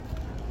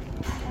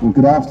Well,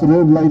 good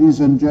afternoon, ladies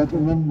and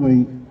gentlemen.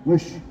 We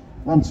wish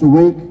once a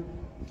week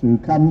to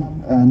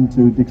come and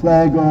to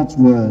declare God's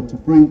word, to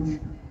preach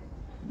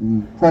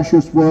the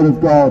precious word of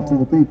God to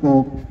the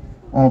people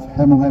of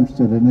Hemel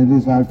Hempstead, and it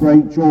is our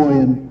great joy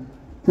and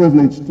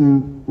privilege to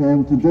be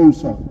able to do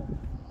so.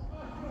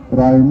 But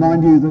I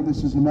remind you that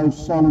this is a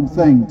most solemn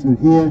thing, to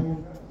hear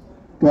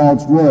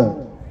God's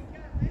word.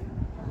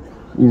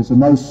 It is a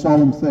most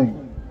solemn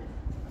thing.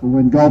 For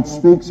when God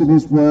speaks in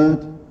his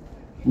word,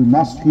 we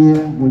must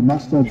hear, we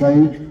must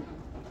obey,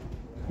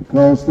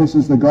 because this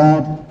is the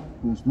God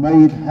who has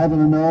made heaven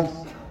and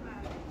earth,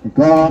 the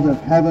God of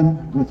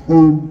heaven with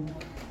whom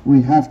we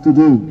have to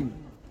do.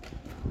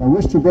 I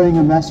wish to bring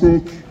a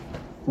message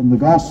from the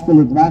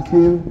Gospel of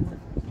Matthew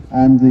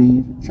and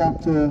the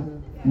chapter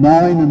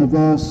 9 and the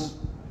verse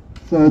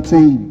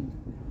 13,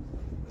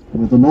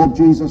 where the Lord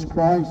Jesus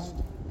Christ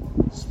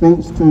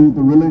speaks to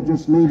the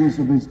religious leaders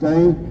of his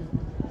day,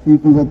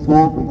 people that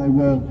thought that they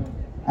were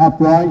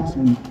upright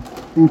and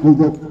people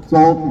that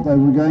thought that they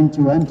were going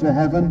to enter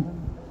heaven,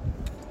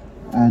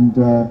 and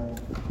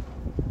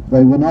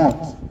they were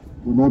not.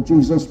 The Lord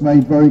Jesus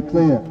made very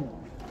clear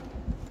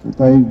that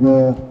they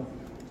were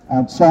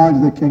outside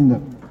of the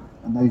kingdom,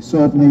 and they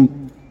certainly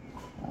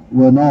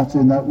were not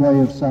in that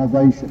way of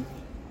salvation.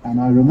 And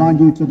I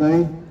remind you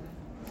today,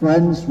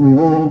 friends, we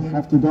all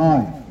have to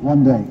die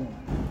one day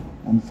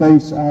and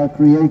face our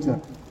Creator,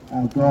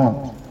 our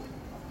God.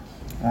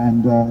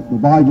 And the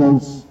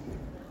Bible's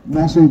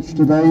message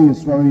today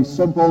is very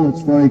simple,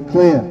 it's very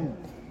clear.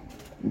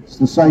 It's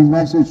the same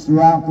message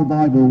throughout the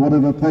Bible.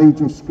 Whatever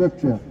page of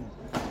Scripture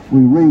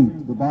we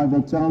read, the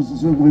Bible tells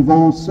us that we've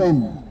all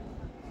sinned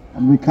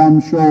and we come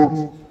short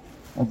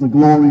of the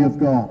glory of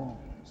God.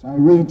 So I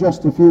read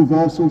just a few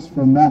verses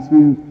from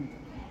Matthew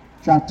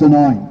chapter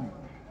 9.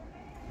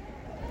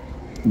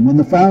 And when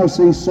the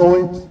Pharisees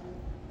saw it,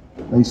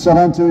 they said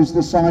unto his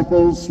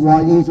disciples,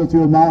 Why eateth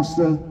your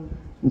master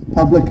with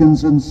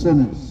publicans and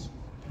sinners?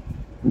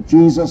 But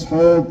Jesus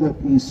heard that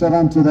he said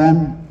unto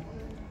them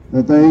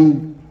that they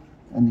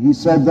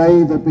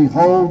that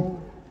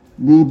behold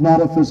need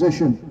not a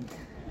physician,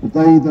 but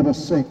they that are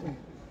sick.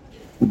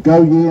 But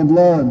go ye and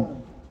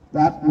learn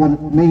that what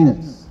it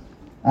meaneth.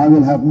 I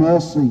will have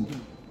mercy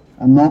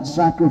and not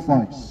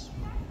sacrifice.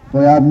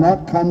 For I have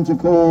not come to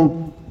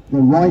call the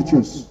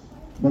righteous,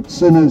 but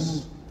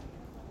sinners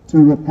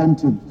to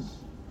repentance.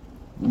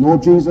 The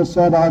Lord Jesus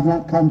said, I have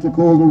not come to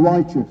call the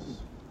righteous,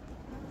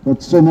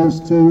 but sinners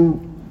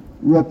to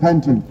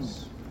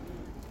repentance.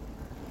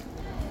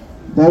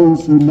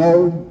 Those who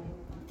know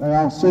they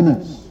are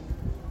sinners,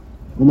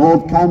 the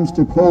Lord comes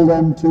to call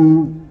them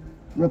to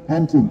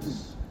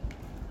repentance.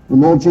 The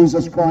Lord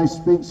Jesus Christ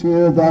speaks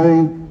here of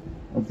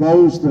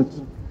those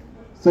that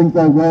think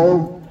they're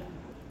well.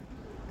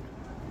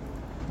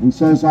 He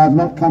says, I have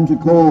not come to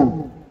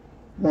call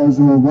those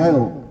who are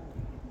well.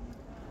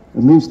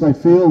 At least they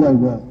feel they're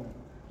well.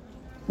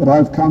 But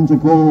I've come to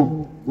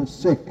call the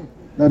sick,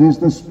 that is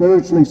the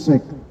spiritually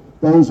sick,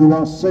 those who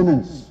are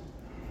sinners,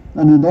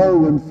 and who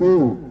know and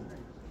feel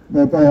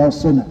that they are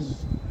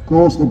sinners. Of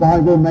course, the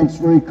Bible makes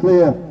very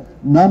clear,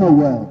 none are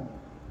well.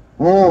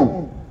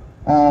 All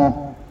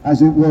are,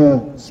 as it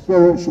were,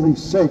 spiritually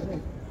sick.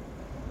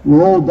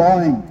 We're all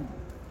dying.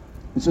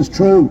 This is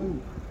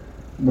true.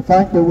 And the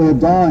fact that we're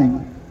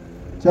dying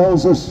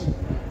tells us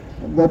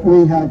that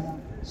we have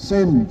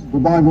sinned. The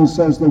Bible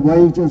says the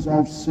wages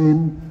of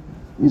sin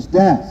is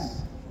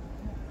death.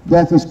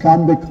 Death has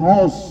come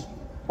because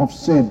of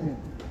sin.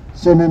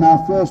 Sin in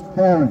our first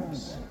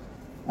parents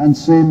and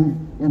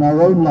sin in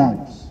our own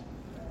lives.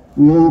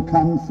 We all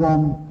come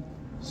from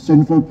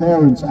sinful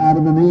parents,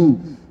 Adam and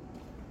Eve,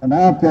 and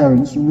our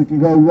parents, and we can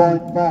go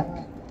right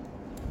back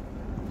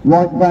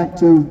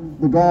to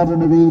the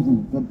Garden of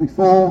Eden. But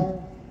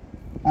before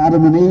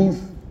Adam and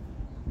Eve,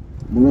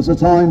 there was a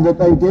time that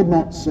they did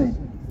not sin,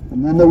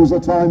 and then there was a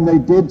time they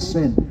did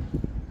sin.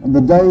 And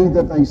the day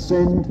that they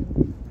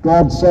sinned,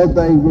 God said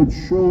they would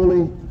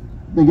surely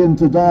begin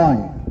to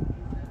die.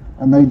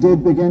 And they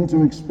did begin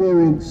to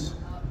experience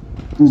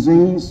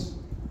disease,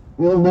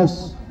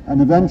 illness, and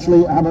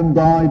eventually Adam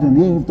died and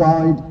Eve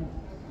died.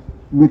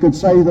 We could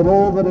say that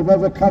all that have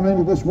ever come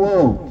into this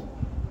world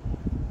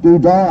do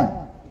die.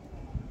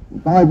 The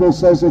Bible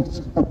says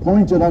it's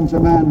appointed unto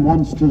man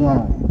once to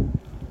die,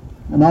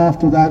 and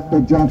after that the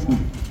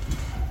judgment.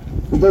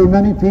 But there are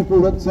many people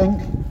that think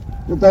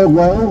that they're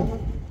well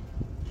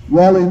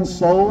in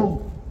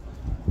soul,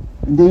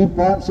 indeed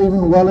perhaps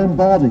even well in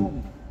body.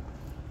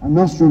 I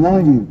must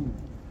remind you,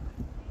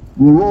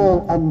 we're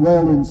all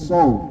unwell in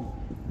soul,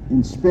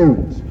 in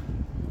spirit,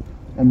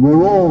 and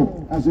we're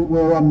all, as it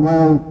were,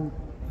 unwell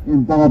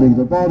in body.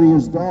 The body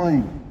is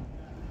dying.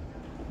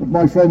 But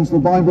my friends, the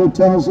Bible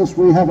tells us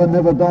we have a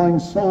never-dying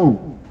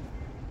soul,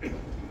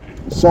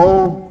 a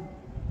soul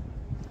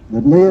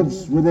that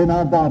lives within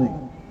our body.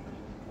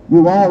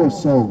 You are a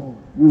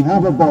soul. You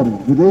have a body.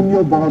 Within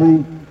your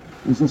body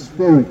is a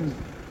spirit.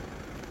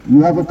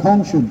 You have a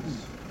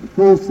conscience. The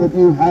proof that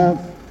you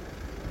have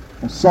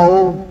a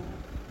soul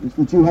is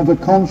that you have a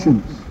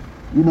conscience.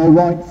 You know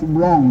right from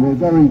wrong. We're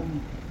very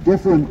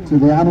different to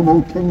the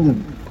animal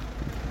kingdom,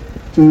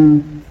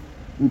 to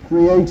the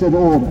created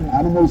order.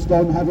 Animals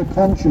don't have a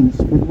conscience,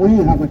 but we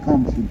have a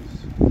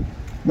conscience,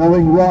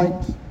 knowing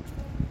right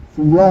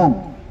from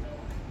wrong.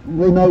 And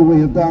we know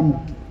we have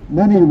done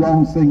many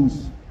wrong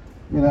things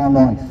in our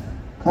life.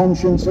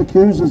 Conscience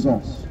accuses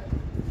us.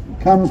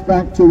 It comes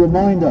back to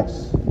remind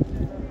us.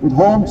 It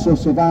haunts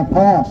us of our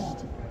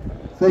past,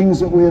 things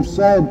that we have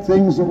said,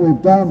 things that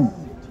we've done.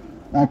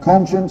 Our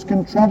conscience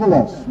can trouble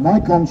us. My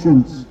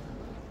conscience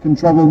can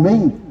trouble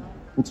me.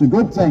 It's a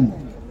good thing.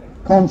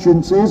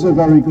 Conscience is a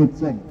very good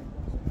thing.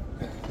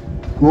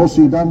 Of course,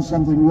 you've done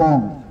something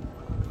wrong.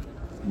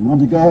 You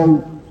want to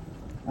go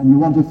and you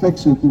want to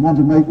fix it. You want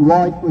to make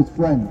right with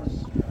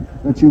friends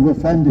that you've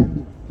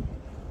offended.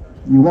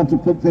 You want to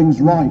put things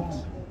right.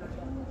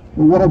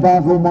 But what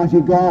about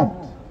Almighty God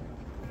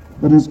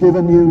that has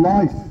given you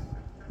life?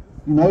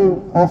 You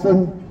know,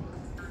 often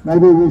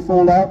maybe we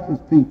fall out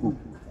with people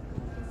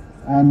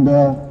and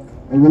a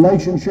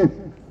relationship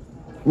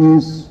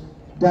is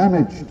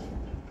damaged,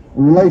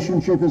 a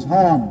relationship is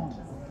harmed,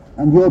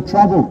 and you're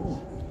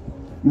troubled.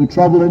 You're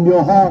troubled in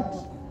your heart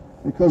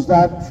because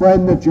that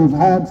friend that you've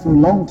had for a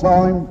long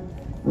time,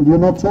 well, you're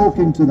not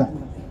talking to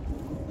them,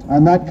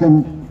 and that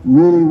can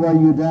really weigh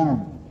you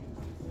down.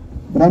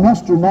 But I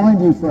must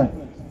remind you, friend,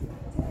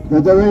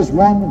 that there is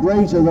one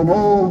greater than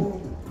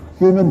all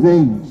human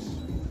beings,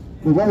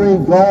 the very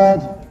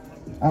God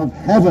of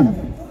heaven,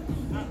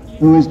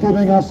 who is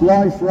giving us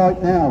life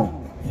right now,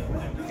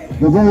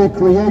 the very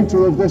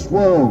creator of this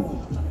world,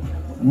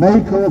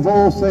 maker of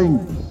all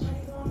things,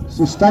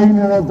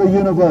 sustainer of the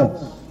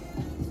universe,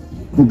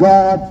 the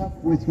God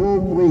with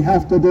whom we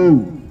have to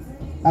do,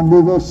 and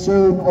we will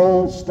soon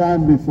all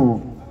stand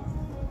before.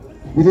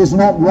 It is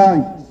not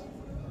right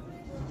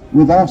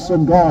with us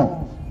and God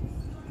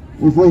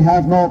if we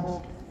have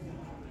not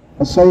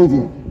a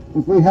Saviour,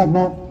 if we have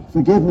not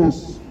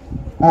forgiveness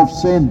of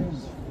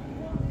sins.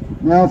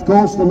 Now, of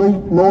course, the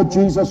Lord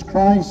Jesus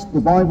Christ,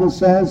 the Bible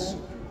says,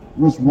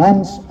 was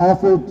once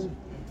offered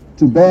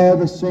to bear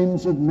the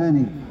sins of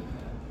many.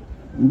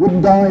 He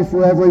wouldn't die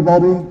for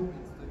everybody,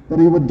 but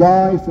he would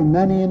die for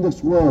many in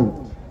this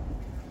world.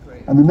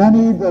 And the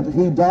many that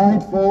he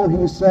died for,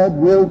 he said,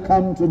 will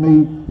come to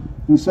me.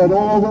 He said,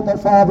 all that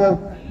the Father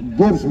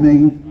gives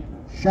me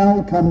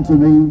shall come to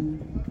me,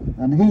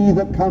 and he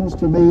that comes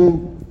to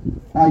me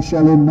I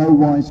shall in no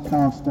wise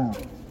cast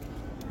out.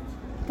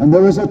 And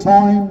there is a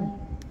time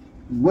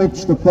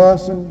which the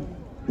person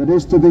that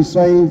is to be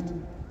saved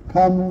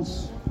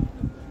comes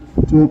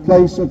to a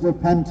place of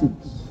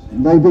repentance,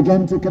 and they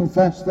begin to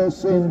confess their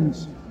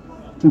sins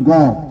to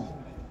God,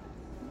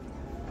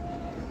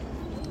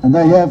 and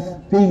they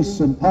have peace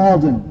and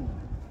pardon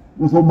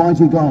with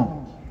Almighty God,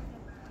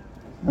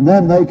 and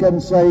then they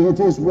can say, it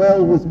is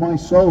well with my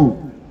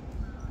soul,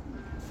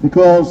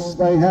 because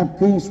they have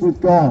peace with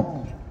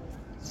God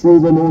through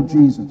the Lord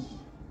Jesus.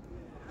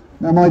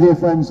 Now, my dear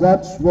friends,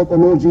 that's what the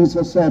Lord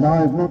Jesus said. I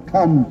have not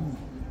come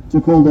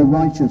to call the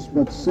righteous,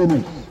 but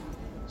sinners.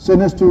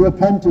 Sinners to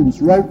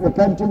repentance,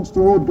 repentance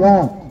toward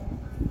God.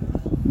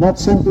 Not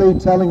simply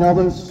telling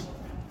others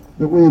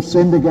that we have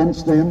sinned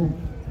against them.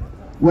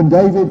 When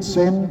David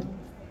sinned,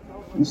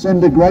 he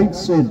sinned a great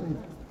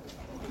sin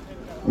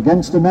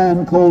against a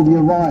man called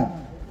Uriah.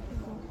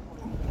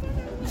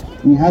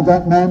 He had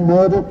that man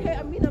murdered,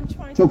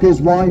 took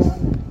his wife,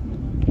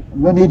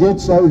 and when he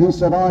did so, he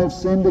said, I have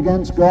sinned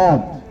against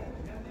God.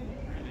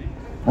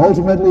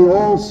 Ultimately,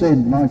 all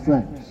sin, my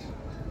friends,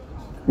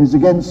 is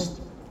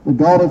against the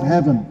God of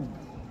heaven,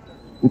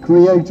 the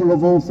creator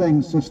of all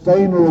things,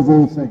 sustainer of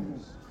all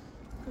things,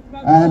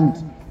 and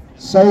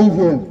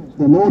Savior.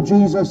 The Lord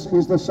Jesus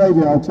is the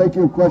Savior. I'll take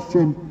your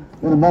question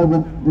in a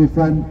moment, dear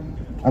friend.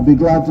 I'll be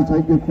glad to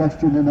take your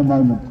question in a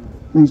moment.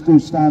 Please do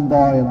stand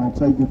by and I'll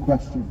take your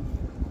question.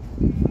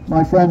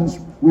 My friends,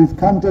 we've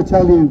come to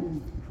tell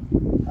you,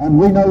 and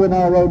we know in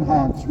our own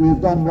hearts we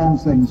have done wrong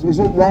things. Is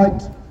it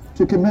right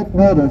to commit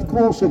murder? Of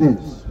course it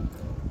is.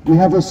 We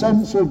have a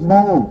sense of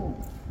moral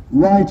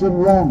right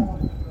and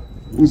wrong.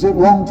 Is it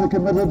wrong to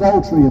commit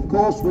adultery? Of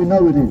course we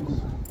know it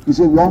is. Is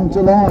it wrong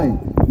to lie?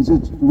 Is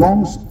it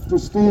wrong to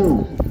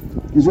steal?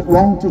 Is it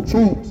wrong to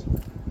cheat?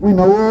 We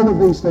know all of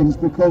these things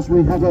because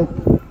we have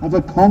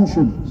a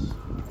conscience.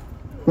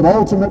 But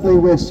ultimately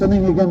we're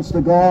sinning against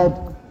the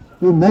God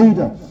who made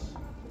us.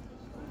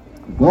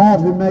 God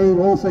who made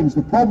all things.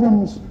 The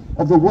problems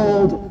of the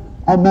world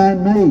are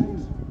man-made.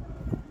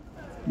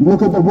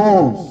 Look at the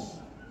wars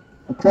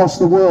across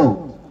the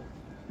world.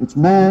 It's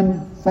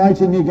man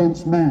fighting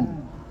against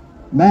man.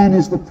 Man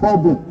is the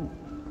problem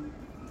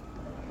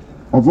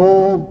of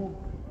all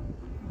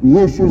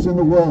the issues in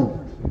the world.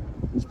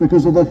 It's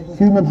because of the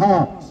human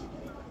heart.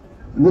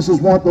 And this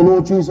is what the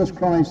Lord Jesus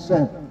Christ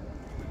said,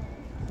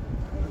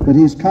 that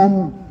he's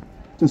come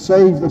to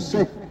save the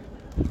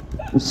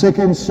sick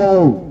in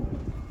soul,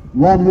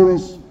 one who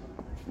is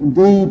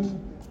indeed,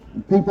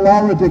 people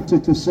are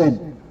addicted to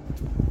sin.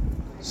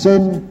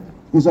 Sin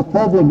is a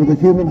problem with the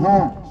human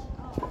heart.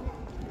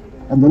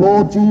 And the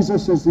Lord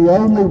Jesus is the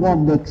only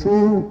one, the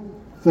true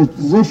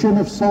physician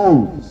of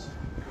souls,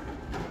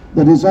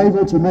 that is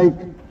able to make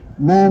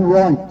man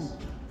right.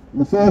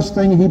 The first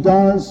thing he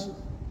does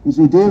is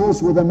he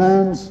deals with a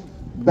man's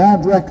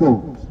bad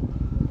record.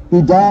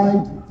 He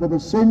died for the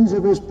sins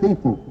of his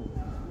people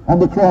on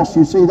the cross.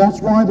 You see,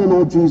 that's why the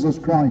Lord Jesus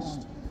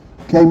Christ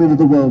came into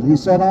the world. He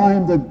said, I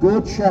am the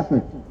good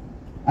shepherd,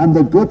 and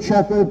the good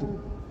shepherd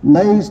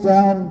lays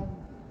down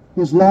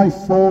his life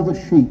for the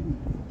sheep.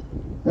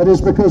 That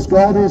is because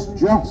God is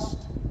just,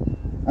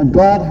 and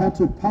God had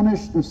to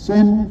punish the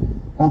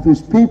sin of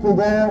his people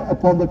there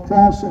upon the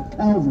cross at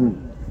Calvary.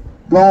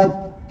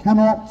 God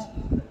cannot,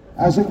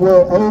 as it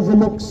were,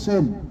 overlook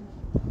sin.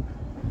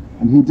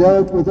 And he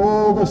dealt with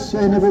all the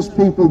sin of his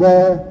people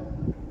there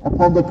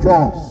upon the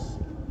cross.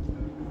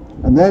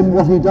 And then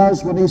what he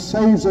does when he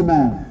saves a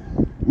man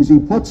is he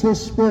puts his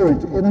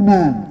spirit in a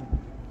man,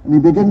 and he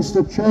begins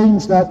to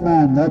change that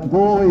man, that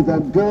boy,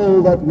 that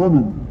girl, that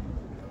woman.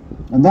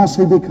 And thus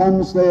he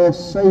becomes their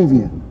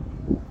Savior,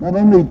 not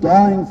only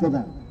dying for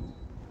them,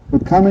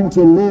 but coming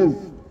to live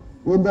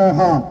in their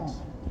heart.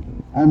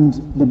 And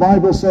the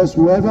Bible says,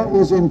 whoever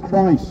is in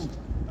Christ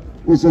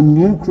is a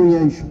new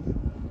creation.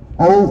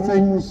 Old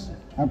things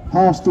have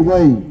passed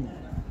away.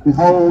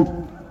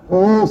 Behold,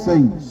 all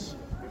things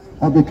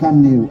are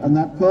become new. And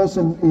that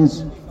person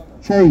is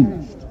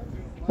changed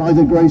by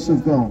the grace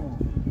of God.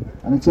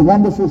 And it's a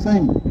wonderful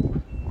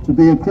thing to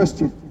be a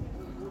Christian.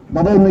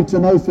 Not only to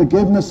know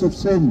forgiveness of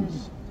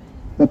sins,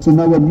 but to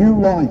know a new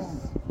life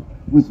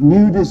with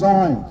new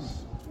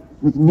desires,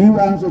 with new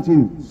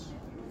attitudes.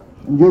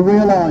 And you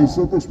realize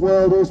that this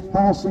world is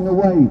passing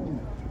away.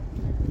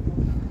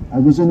 I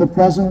was in the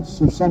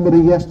presence of somebody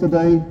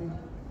yesterday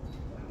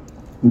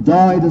who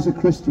died as a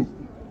Christian.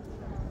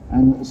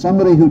 And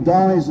somebody who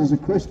dies as a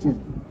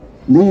Christian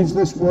leaves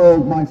this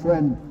world, my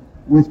friend,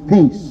 with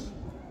peace.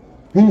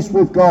 Peace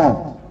with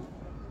God.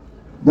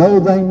 Though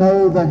they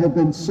know they have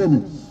been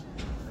sinners,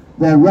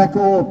 their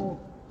record,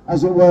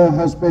 as it were,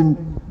 has been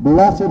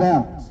blotted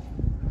out.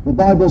 The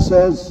Bible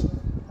says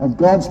of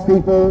God's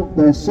people,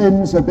 their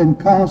sins have been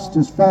cast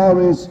as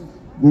far as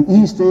the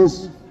east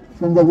is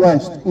from the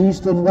west.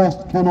 East and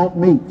west cannot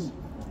meet.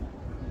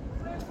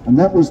 And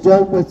that was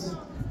dealt with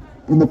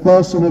in the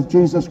person of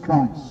Jesus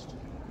Christ.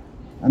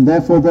 And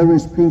therefore there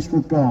is peace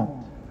with God.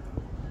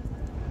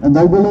 And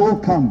they will all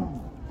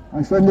come.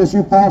 My friend, as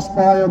you pass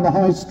by on the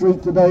high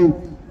street today,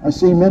 I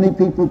see many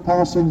people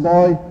passing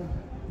by.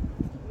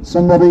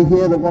 Somebody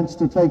here that wants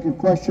to take a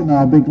question,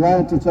 I'll be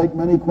glad to take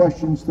many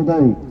questions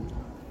today.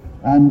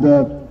 And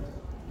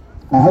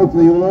I hope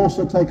that you'll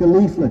also take a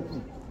leaflet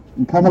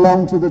and come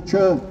along to the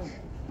church.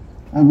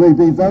 And we'd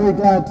be very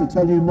glad to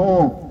tell you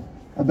more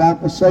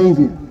about the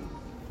Savior.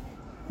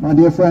 My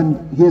dear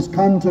friend, he has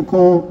come to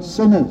call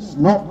sinners,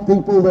 not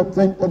people that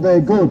think that they're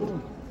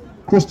good.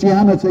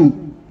 Christianity,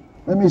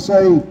 let me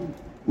say,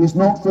 is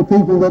not for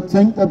people that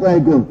think that they're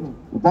good.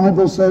 The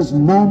Bible says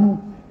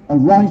none are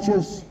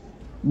righteous,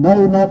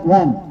 no, not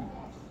one.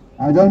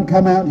 I don't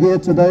come out here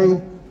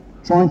today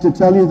trying to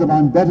tell you that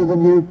I'm better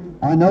than you.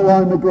 I know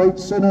I'm a great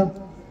sinner,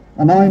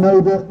 and I know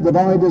that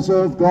I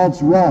deserve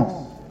God's wrath.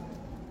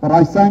 But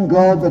I thank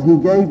God that he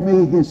gave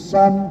me his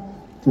Son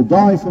to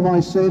die for my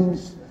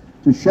sins,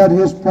 to shed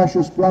his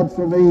precious blood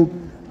for me,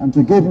 and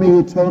to give me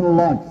eternal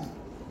life.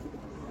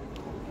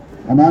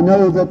 And I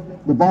know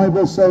that the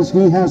Bible says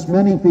he has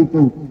many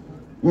people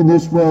in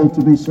this world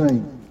to be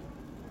saved.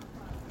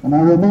 And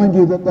I remind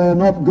you that they are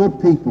not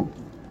good people.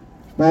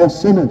 They are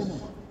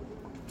sinners.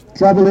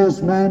 Trouble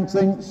is, man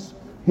thinks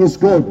he's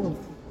good.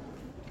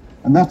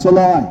 And that's a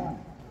lie.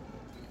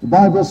 The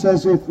Bible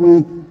says if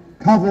we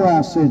cover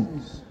our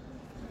sins,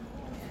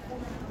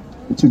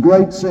 it's a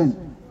great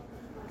sin.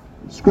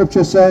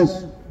 Scripture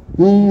says,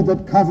 he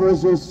that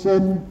covers his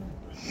sin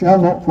shall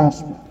not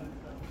prosper.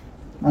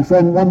 My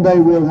friend, one day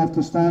we'll have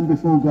to stand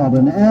before God,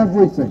 and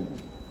everything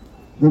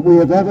that we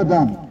have ever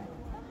done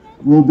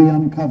will be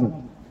uncovered.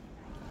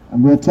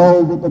 And we're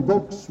told that the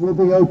books will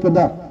be opened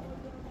up.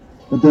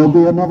 But there'll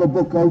be another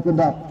book opened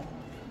up.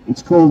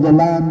 It's called the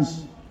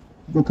Lamb's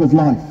Book of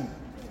Life.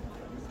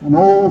 And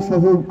all for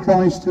whom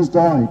Christ has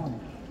died,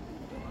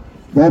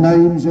 their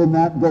names in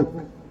that book.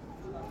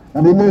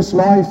 And in this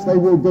life they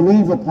will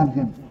believe upon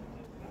him.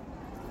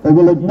 They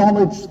will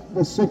acknowledge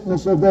the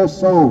sickness of their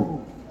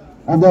soul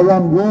and their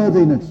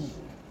unworthiness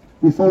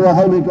before a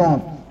holy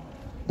God.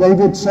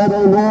 David said,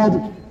 O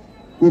Lord,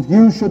 if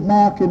you should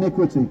mark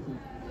iniquity,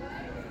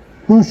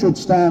 who should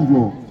stand,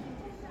 Lord?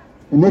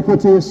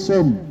 Iniquity is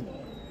sin.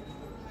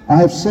 I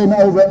have sinned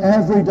over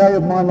every day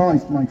of my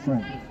life, my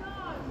friend.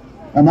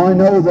 And I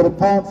know that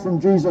apart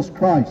from Jesus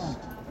Christ,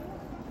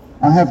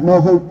 I have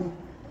no hope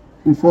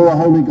before a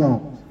holy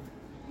God.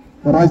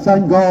 But I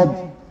thank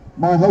God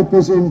my hope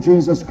is in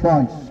Jesus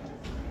Christ.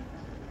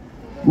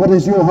 What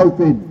is your hope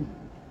in?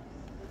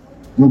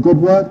 Your good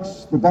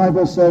works? The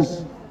Bible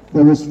says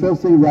there is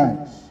filthy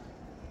rags.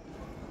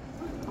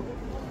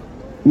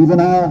 Even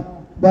our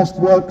best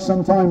works,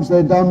 sometimes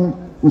they're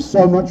done with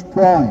so much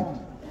pride.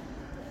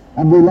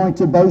 And we like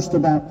to boast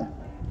about that.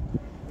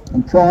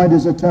 And pride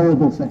is a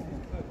terrible thing.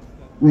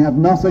 We have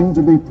nothing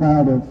to be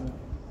proud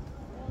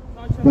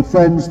of. But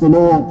friends, the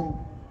Lord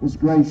is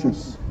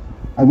gracious.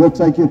 I will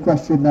take your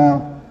question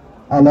now.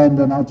 I'll end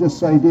and I'll just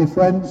say, dear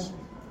friends,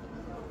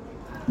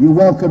 you're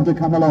welcome to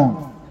come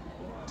along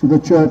to the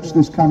church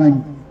this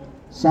coming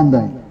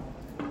Sunday.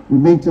 We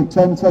meet at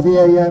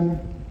 10:30 a.m.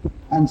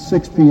 and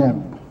 6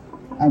 p.m.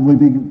 and we'll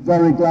be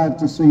very glad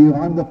to see you.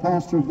 I'm the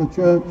pastor of the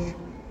church.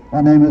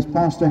 My name is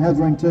Pastor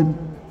Hetherington.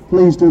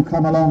 Please do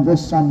come along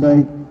this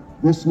Sunday,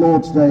 this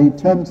Lord's Day,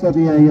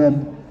 10:30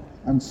 a.m.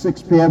 and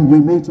 6 p.m. We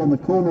meet on the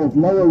corner of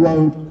Lower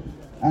Road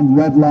and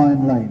Red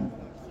Lion Lane,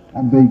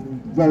 and be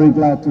very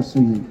glad to see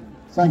you.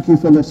 Thank you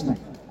for listening.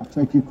 I'll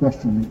take your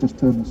question. You just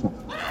turn this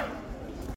off.